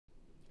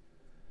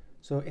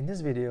So in this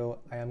video,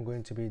 I am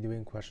going to be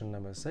doing question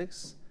number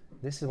 6.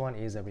 This one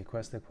is a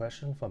requested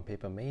question from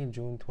paper May,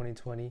 June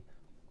 2020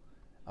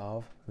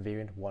 of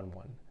variant 1.1.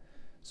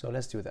 So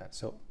let's do that.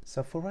 So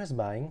Sephora is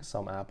buying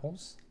some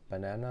apples,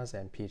 bananas,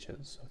 and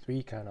peaches, so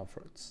 3 kinds of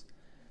fruits.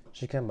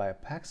 She can buy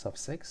packs of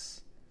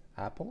 6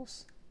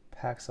 apples,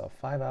 packs of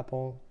 5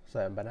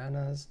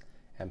 bananas,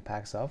 and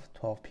packs of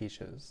 12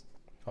 peaches.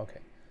 Okay,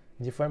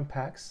 different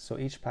packs, so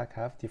each pack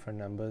have different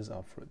numbers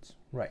of fruits.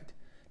 Right,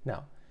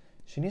 now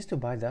she needs to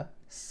buy the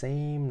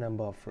same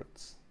number of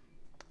fruits.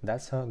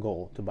 That's her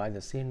goal, to buy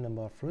the same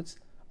number of fruits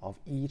of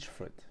each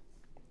fruit.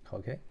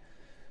 Okay,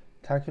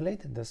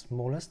 calculate the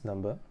smallest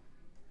number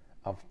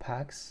of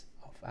packs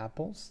of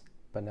apples,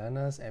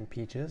 bananas, and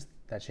peaches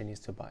that she needs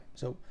to buy.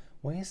 So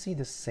when you see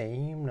the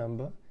same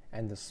number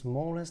and the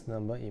smallest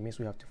number, it means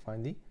we have to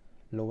find the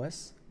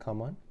lowest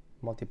common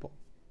multiple.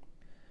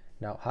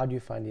 Now, how do you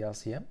find the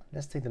LCM?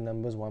 Let's take the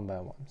numbers one by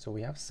one. So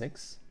we have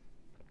 6.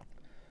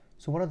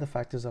 So what are the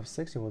factors of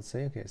 6? You would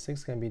say, okay,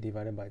 6 can be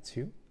divided by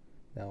 2.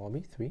 That will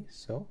be 3.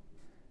 So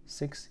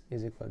 6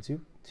 is equal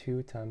to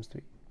 2 times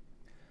 3.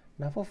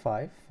 Now for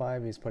 5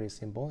 is pretty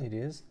simple. It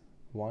is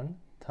 1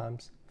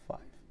 times 5.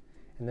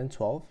 And then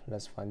 12,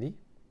 let's find the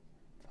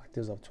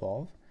factors of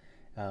 12.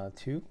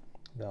 2,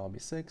 that will be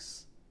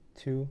 6.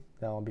 2,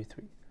 that will be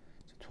 3.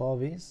 So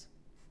 12 is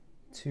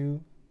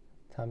 2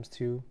 times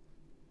 2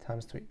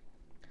 times 3.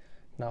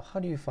 Now how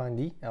do you find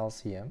the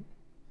LCM?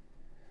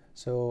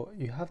 So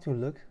you have to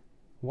look,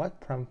 what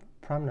prime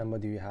number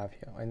do you have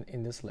here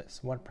in this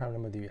list? What prime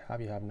number do you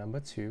have? You have number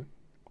 2,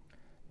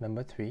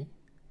 number 3,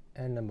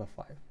 and number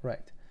 5.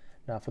 Right.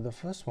 Now for the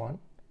first one,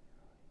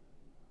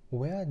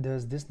 where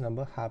does this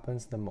number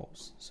happens the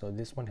most? So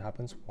this one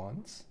happens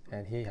once,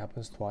 and here it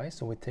happens twice,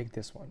 so we take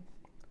this one,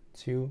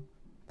 2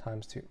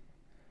 times 2.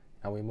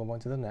 Now we move on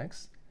to the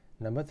next,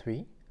 number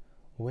 3.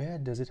 Where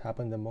does it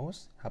happen the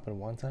most? Happen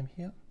one time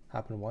here,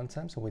 happen one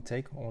time, so we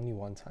take only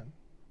one time.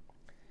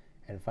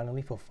 And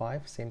finally for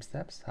 5, same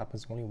steps,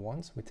 happens only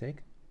once, we take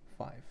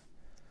 5.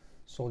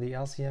 So the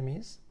LCM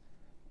is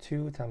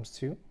 2 times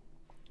 2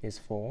 is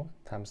 4,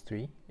 times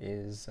 3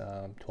 is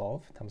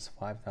 12, times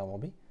 5, that will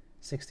be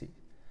 60.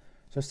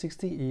 So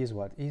 60 is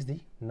what? Is the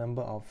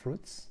number of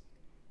fruits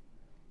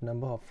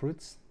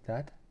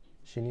that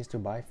she needs to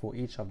buy for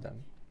each of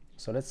them.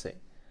 So let's say,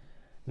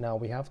 now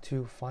we have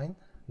to find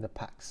the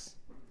packs.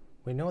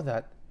 We know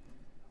that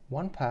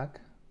one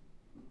pack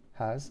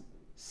has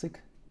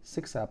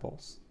 6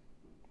 apples.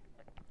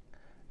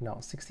 Now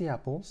 60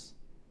 apples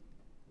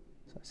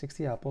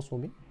will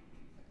be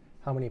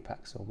how many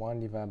packs? So 1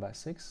 divided by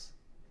 6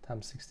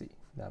 times 60,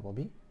 that will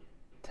be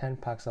 10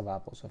 packs of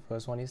apples. So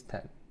first one is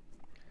 10.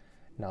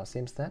 Now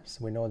same steps,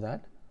 we know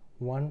that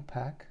one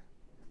pack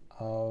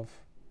of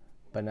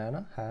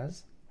banana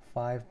has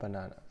 5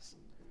 bananas.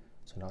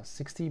 So now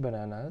 60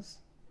 bananas,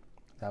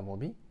 that will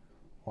be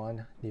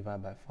 1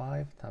 divided by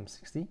 5 times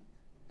 60,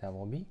 that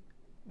will be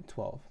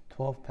 12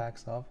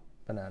 packs of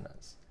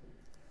bananas.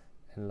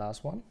 And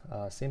last one,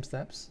 same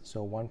steps,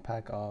 so one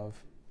pack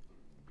of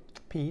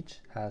peach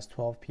has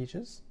 12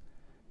 peaches.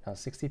 Now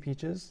 60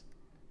 peaches,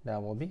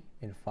 that will be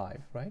in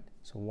 5, right?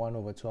 So 1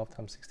 over 12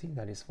 times 60,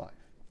 that is 5.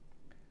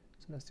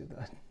 So let's do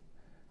that.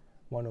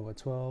 1 over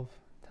 12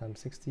 times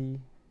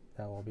 60,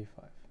 that will be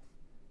 5.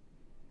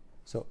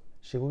 So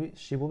she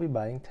will be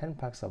buying 10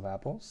 packs of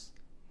apples,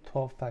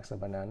 12 packs of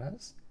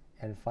bananas,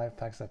 and 5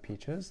 packs of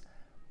peaches,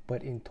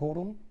 but in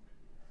total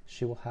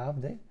she will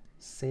have the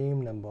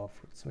same number of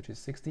fruits, which is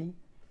 60,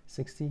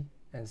 60,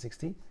 and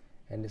 60,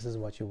 and this is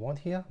what you want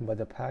here, but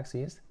the packs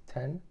is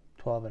 10,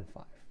 12, and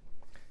 5.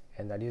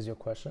 And that is your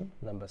question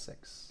number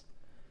 6.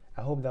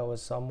 I hope that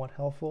was somewhat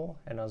helpful,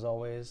 and as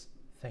always,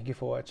 thank you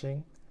for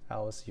watching. I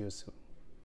will see you soon.